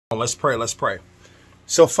Let's pray. Let's pray.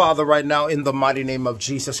 So, Father, right now, in the mighty name of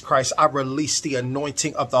Jesus Christ, I release the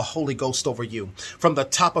anointing of the Holy Ghost over you. From the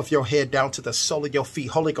top of your head down to the sole of your feet,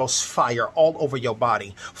 Holy Ghost fire all over your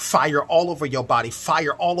body. Fire all over your body.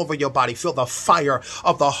 Fire all over your body. Feel the fire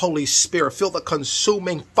of the Holy Spirit. Feel the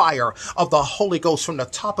consuming fire of the Holy Ghost from the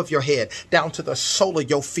top of your head down to the sole of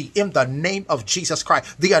your feet. In the name of Jesus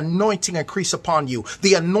Christ, the anointing increase upon you.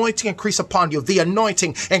 The anointing increase upon you. The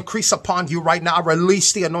anointing increase upon you right now. I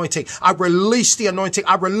release the anointing. I release the anointing.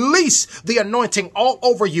 I release the anointing all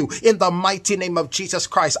over you in the mighty name of Jesus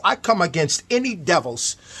Christ. I come against any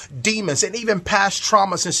devils, demons, and even past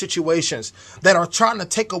traumas and situations that are trying to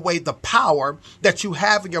take away the power that you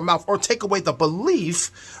have in your mouth, or take away the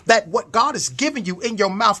belief that what God has given you in your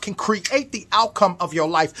mouth can create the outcome of your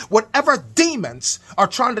life. Whatever demons are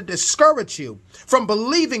trying to discourage you from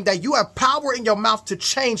believing that you have power in your mouth to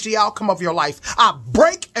change the outcome of your life, I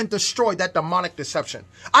break and destroy that demonic deception.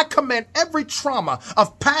 I command every trauma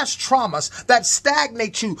of past traumas that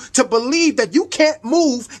stagnate you to believe that you can't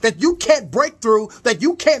move, that you can't break through, that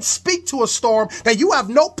you can't speak to a storm, that you have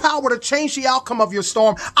no power to change the outcome of your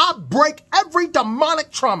storm. I break every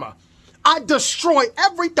demonic trauma. I destroy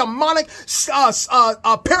every demonic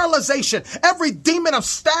paralyzation, every demon of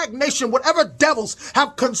stagnation, whatever devils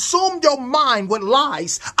have consumed your mind with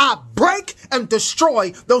lies. I break and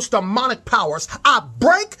destroy those demonic powers. I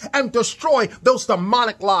break and destroy those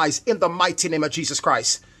demonic lies in the mighty name of Jesus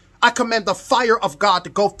Christ. I command the fire of God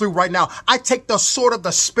to go through right now. I take the sword of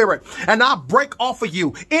the Spirit and I break off of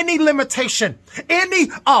you any limitation,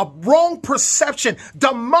 any wrong perception,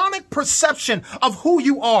 demonic perception of who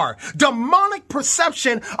you are, demonic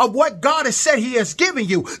perception of what God has said he has given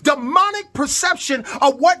you, demonic perception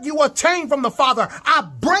of what you attain from the Father. I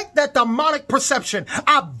break that demonic perception.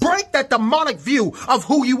 I break that demonic view of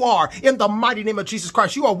who you are in the mighty name of Jesus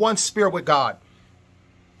Christ. You are one spirit with God.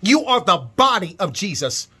 You are the body of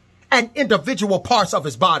Jesus and individual parts of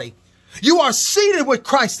his body. You are seated with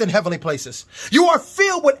Christ in heavenly places. You are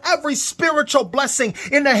filled with every spiritual blessing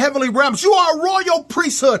in the heavenly realms. You are a royal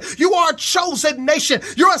priesthood. You are a chosen nation.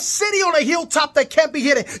 You're a city on a hilltop that can't be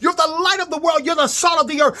hidden. You're the light of the world. You're the salt of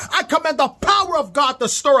the earth. I command the power of God to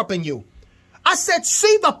stir up in you. I said,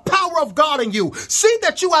 see the power of God in you. See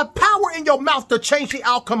that you have power in your mouth to change the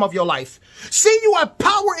outcome of your life. See you have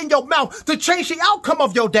power in your mouth to change the outcome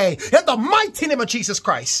of your day. In the mighty name of Jesus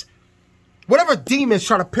Christ. Whatever demons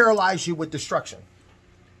trying to paralyze you with destruction,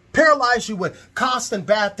 paralyze you with constant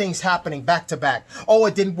bad things happening back to back. Oh,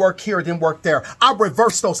 it didn't work here, it didn't work there. I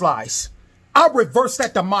reverse those lies. I reverse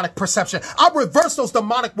that demonic perception. I reverse those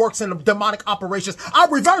demonic works and demonic operations. I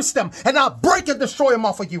reverse them and I break and destroy them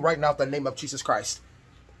off of you right now in the name of Jesus Christ.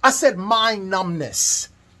 I said mind numbness,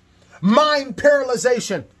 mind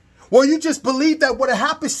paralyzation. Well, you just believe that what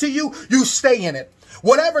happens to you, you stay in it.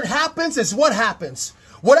 Whatever happens is what happens.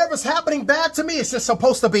 Whatever's happening bad to me, it's just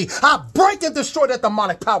supposed to be. I break and destroy that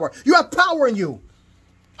demonic power. You have power in you.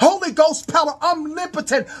 Holy Ghost power,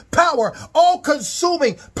 omnipotent power,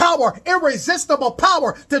 all-consuming power, irresistible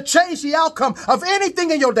power to change the outcome of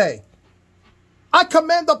anything in your day. I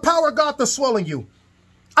command the power of God to swell in you.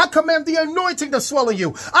 I command the anointing to swell in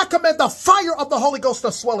you. I command the fire of the Holy Ghost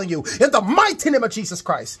to swell in you. In the mighty name of Jesus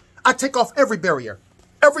Christ, I take off every barrier,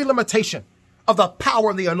 every limitation of the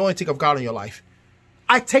power and the anointing of God in your life.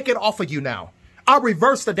 I take it off of you now. I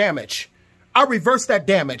reverse the damage. I reverse that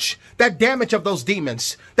damage of those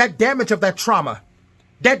demons, that damage of that trauma,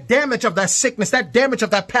 that damage of that sickness, that damage of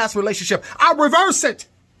that past relationship. I reverse it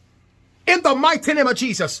in the mighty name of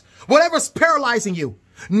Jesus. Whatever's paralyzing you,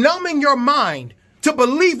 numbing your mind to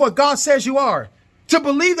believe what God says you are, to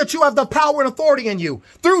believe that you have the power and authority in you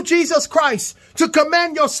through Jesus Christ to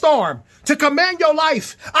command your storm, to command your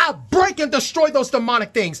life. I break and destroy those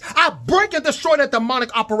demonic things. I break and destroy that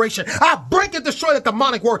demonic operation. I break and destroy that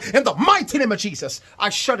demonic word in the mighty name of Jesus.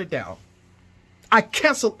 I shut it down. I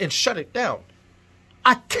cancel and shut it down.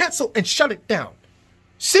 I cancel and shut it down.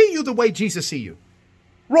 See you the way Jesus see you.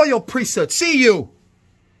 Royal priesthood, see you.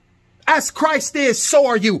 As Christ is, so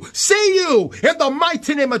are you. See you in the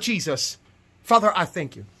mighty name of Jesus. Father, I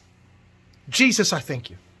thank you. Jesus, I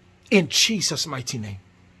thank you. In Jesus' mighty name.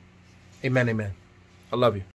 Amen, amen. I love you.